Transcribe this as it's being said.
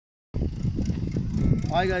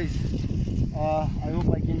Hi guys, I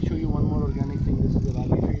hope I can show you one more organic thing. This is the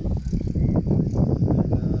Ragi field.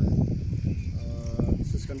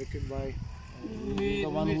 This is conducted by the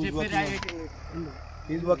one who's working on.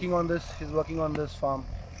 He's working on this. He's working on this farm,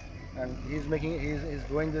 and he's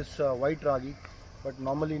growing this white Ragi. But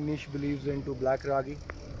normally Nish believes into black Ragi,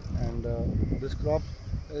 and this crop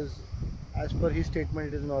is, as per his statement,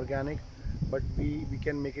 it is an organic. But we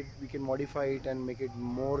can make it, we can modify it and make it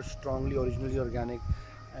more strongly originally organic,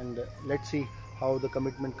 and let's see how the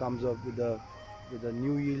commitment comes up with the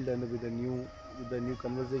new yield and with the new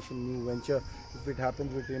conversation, new venture, if it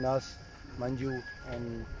happens between us, Manju,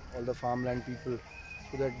 and all the farmland people,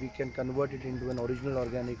 so that we can convert it into an original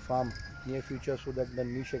organic farm near future, so that the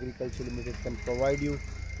Niche Agriculture Limited can provide you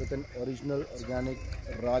with an original organic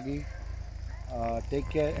Ragi. Take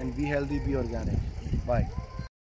care and be healthy, be organic. Bye.